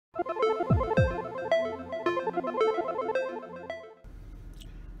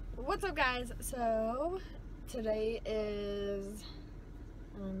What's up, guys? So today is,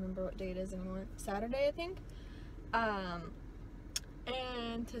 I don't remember what day it is anymore, Saturday I think. And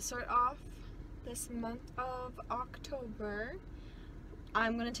to start off this month of October,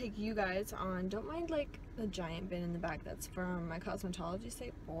 I'm gonna take you guys on, don't mind like the giant bin in the back, that's from my cosmetology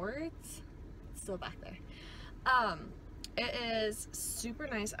site, Boards. It's still back there. It is super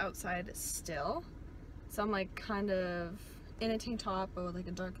nice outside still, so I'm like kind of in a tank top but with like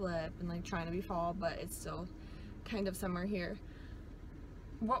a dark lip and like trying to be fall, but it's still kind of summer here.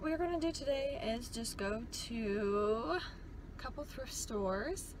 What we're gonna do today is just go to a couple thrift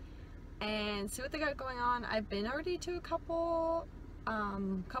stores and see what they got going on. I've been already to a couple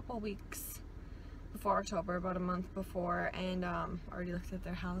weeks before October, about a month before, and already looked at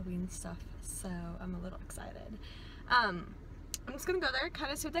their Halloween stuff, so I'm a little excited. I'm just gonna go there, kind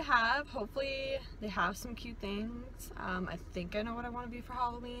of see what they have. Hopefully they have some cute things. I think I know what I want to be for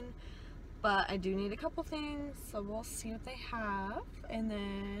Halloween, but I do need a couple things, so we'll see what they have, and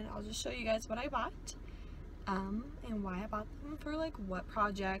then I'll just show you guys what I bought, and why I bought them for like what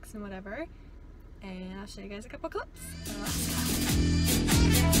projects and whatever, and I'll show you guys a couple clips. So let's go.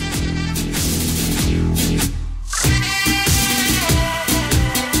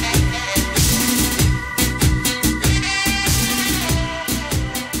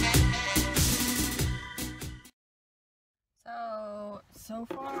 So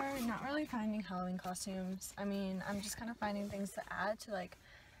far, not really finding Halloween costumes. I mean, I'm just kind of finding things to add to like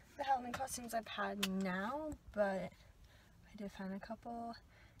the Halloween costumes I've had now, but I did find a couple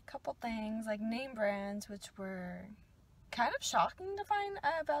things, like name brands, which were kind of shocking to find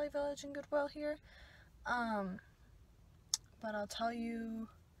at Valley Village and Goodwill here. But I'll tell you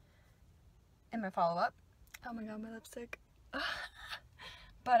in my follow-up. Oh my god, my lipstick.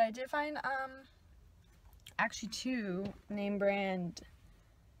 But I did find actually two name brand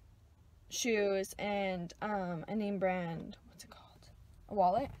shoes and a name brand, what's it called, a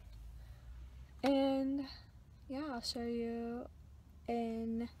wallet, and yeah, I'll show you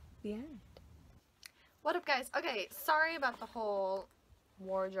in the end. What up, guys? Okay, sorry about the whole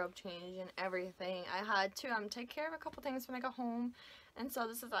wardrobe change and everything. I had to take care of a couple things when I got home, and so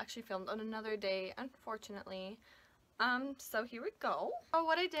this is actually filmed on another day, unfortunately. So here we go. So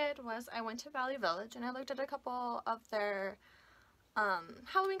what I did was I went to Valley Village and I looked at a couple of their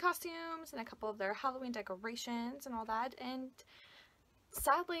Halloween costumes and a couple of their Halloween decorations and all that, and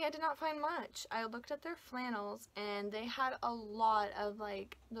sadly I did not find much. I looked at their flannels and they had a lot of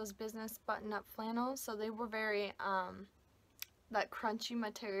like those business button-up flannels, so they were very that crunchy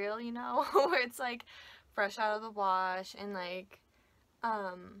material, you know, where it's like fresh out of the wash and like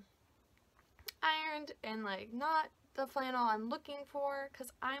ironed, and like not the flannel I'm looking for,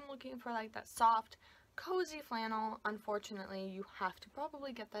 because I'm looking for like that soft cozy flannel. Unfortunately, you have to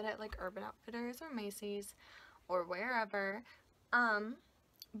probably get that at like Urban Outfitters or Macy's or wherever.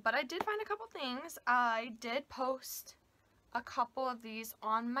 But I did find a couple things. I did post a couple of these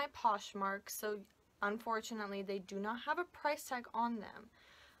on my Poshmark, so unfortunately they do not have a price tag on them,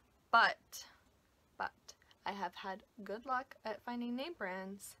 but I have had good luck at finding name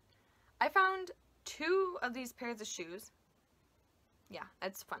brands. I found two of these pairs of shoes. Yeah,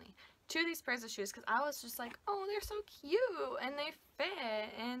 it's funny. Two of these pairs of shoes, because I was just like, oh, they're so cute and they fit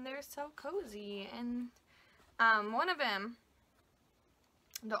and they're so cozy. And one of them,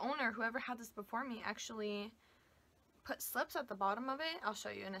 the owner, whoever had this before me, actually put slips at the bottom of it. I'll show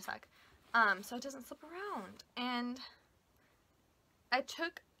you in a sec. So it doesn't slip around. And I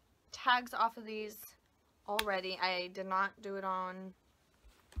took tags off of these already. I did not do it on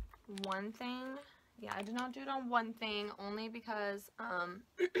one thing. Yeah, I did not do it on one thing, only because I'm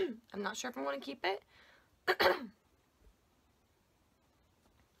not sure if I'm going to keep it.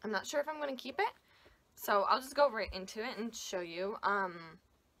 I'm not sure if I'm going to keep it, so I'll just go right into it and show you. I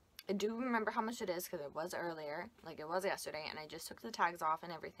do remember how much it is because it was earlier, like it was yesterday, and I just took the tags off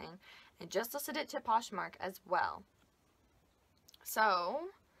and everything, and just listed it to Poshmark as well.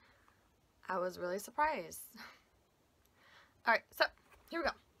 So I was really surprised. Alright, so here we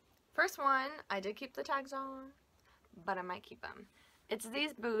go. First one, I did keep the tags on, but I might keep them. It's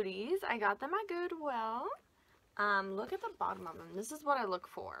these booties. I got them at Goodwill. Look at the bottom of them. This is what I look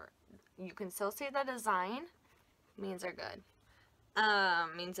for. You can still see the design. Means they're good.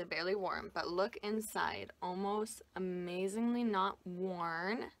 Means they're barely worn. But look inside. Almost amazingly not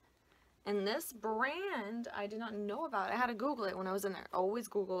worn. And this brand, I did not know about. I had to Google it when I was in there. Always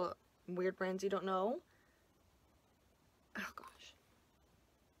Google weird brands you don't know. Oh, gosh.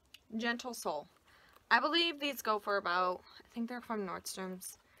 Gentle Soul. I believe these go for about, I think they're from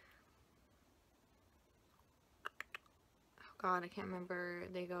Nordstrom's. God, I can't remember.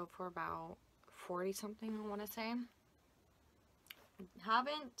 They go for about 40 something, I want to say.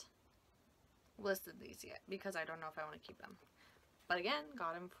 Haven't listed these yet because I don't know if I want to keep them. But again,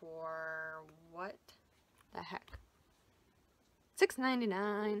 got them for what the heck?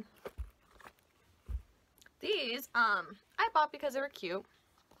 $6.99. These, I bought because they were cute.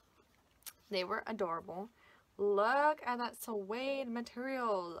 They were adorable. Look at that suede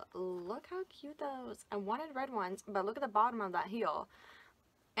material. Look how cute those. I wanted red ones, but look at the bottom of that heel.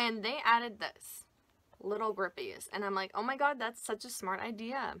 And they added this. Little grippies. And I'm like, oh my god, that's such a smart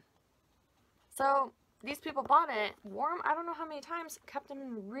idea. So, these people bought it, wore them I don't know how many times, kept them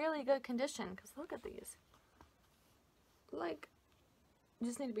in really good condition. Because look at these. Like,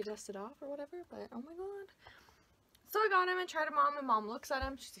 just need to be dusted off or whatever, but oh my god. So I got him and tried them on. My mom looks at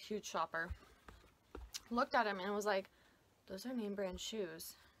him. She's a huge shopper. Looked at him and was like, those are name brand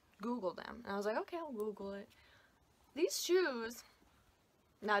shoes. Google them. And I was like, okay, I'll Google it. These shoes,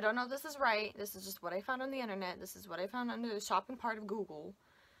 now I don't know if this is right. This is just what I found on the internet. This is what I found under the shopping part of Google.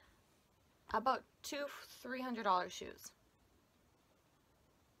 About $200-300 shoes.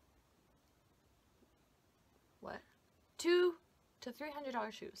 What? $200 to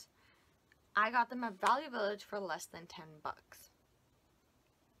 $300 shoes. I got them at Value Village for less than 10 bucks.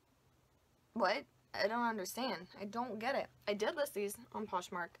 What? I don't understand. I don't get it. I did list these on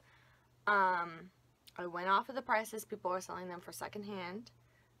Poshmark. I went off of the prices. People were selling them for secondhand.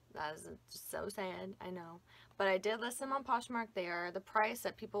 That is just so sad. I know. But I did list them on Poshmark. They are the price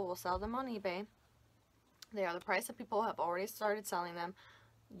that people will sell them on eBay. They are the price that people have already started selling them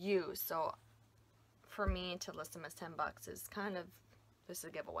used. So for me to list them as 10 bucks is kind of just a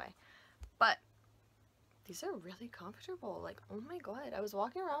giveaway. But these are really comfortable. Like, oh my god. I was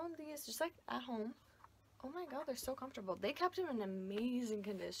walking around with these just like at home. Oh my god, they're so comfortable. They kept them in amazing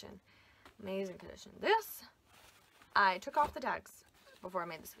condition. Amazing condition. This, I took off the tags before I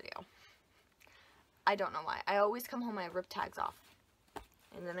made this video. I don't know why. I always come home and I rip tags off.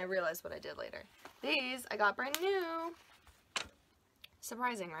 And then I realized what I did later. These, I got brand new.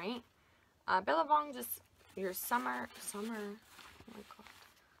 Surprising, right? Billabong, just your summer, oh my god.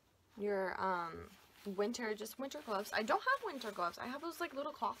 Your, winter gloves. I don't have winter gloves. I have those, like,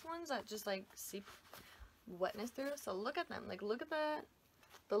 little cloth ones that just, like, seep wetness through. So look at them. Like, look at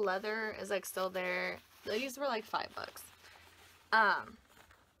the leather is, like, still there. These were, like, 5 bucks.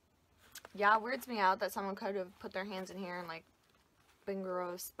 Yeah, it weirds me out that someone could have put their hands in here and, like, been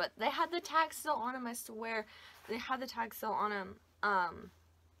gross. But they had the tag still on them, I swear. They had the tag still on them.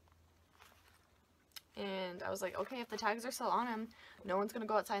 And I was like, okay, if the tags are still on them, no one's gonna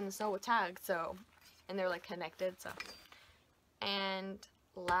go outside in the snow with tags, so, and they're, like, connected, so. And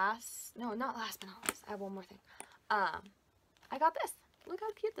not last but not least, I have one more thing. I got this. Look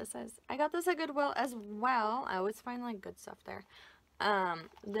how cute this is. I got this at Goodwill as well. I always find, like, good stuff there.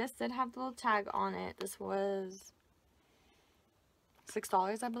 This did have the little tag on it. This was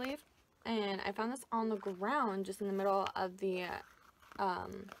 $6, I believe. And I found this on the ground, just in the middle of the,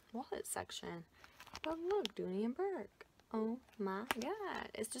 wallet section. But look, Dooney and Burke. Oh my god.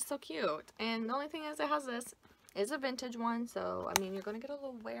 It's just so cute. And the only thing is, it has this. It's a vintage one, so, I mean, you're going to get a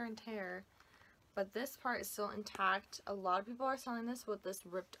little wear and tear. But this part is still intact. A lot of people are selling this with this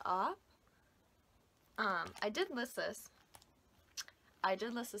ripped up. I did list this. I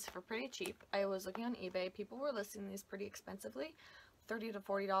did list this for pretty cheap. I was looking on eBay. People were listing these pretty expensively. $30 to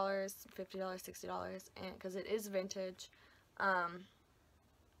 $40, $50, $60, and because it is vintage.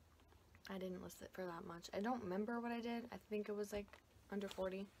 I didn't list it for that much. I don't remember what I did. I think it was like under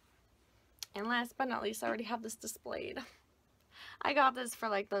 40. And last but not least, I already have this displayed. I got this for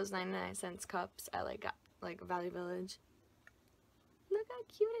like those 99-cent cups at like Value Village. Look how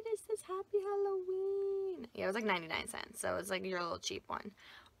cute it is. This Happy Halloween. Yeah, it was like 99 cents. So it's like your little cheap one.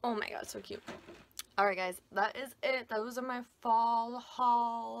 Oh my god, so cute. Alright guys, that is it. Those are my fall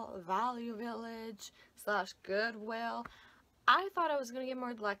haul, Value Village / Goodwill. I thought I was going to get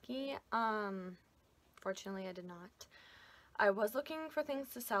more lucky. Fortunately, I did not. I was looking for things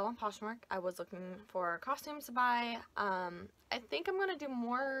to sell on Poshmark. I was looking for costumes to buy. I think I'm going to do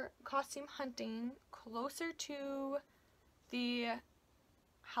more costume hunting closer to the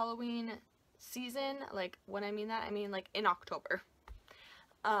Halloween season. Like, when I mean that, I mean like in October.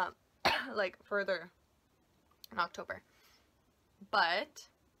 Like further in October. But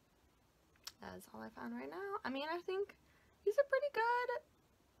that's all I found right now. I mean, I think these are pretty good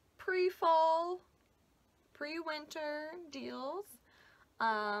pre-fall, pre-winter deals.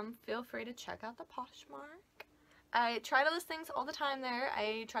 Feel free to check out the Poshmark. I try to list things all the time there.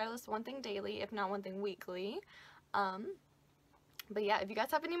 I try to list one thing daily, if not one thing weekly. But yeah, if you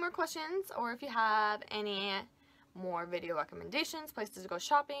guys have any more questions, or if you have any more video recommendations, places to go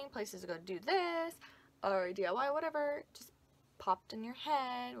shopping, places to go do this, or DIY, whatever just popped in your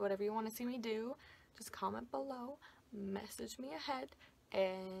head, whatever you want to see me do, just comment below, message me ahead,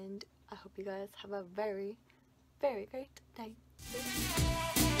 and I hope you guys have a very, very great day.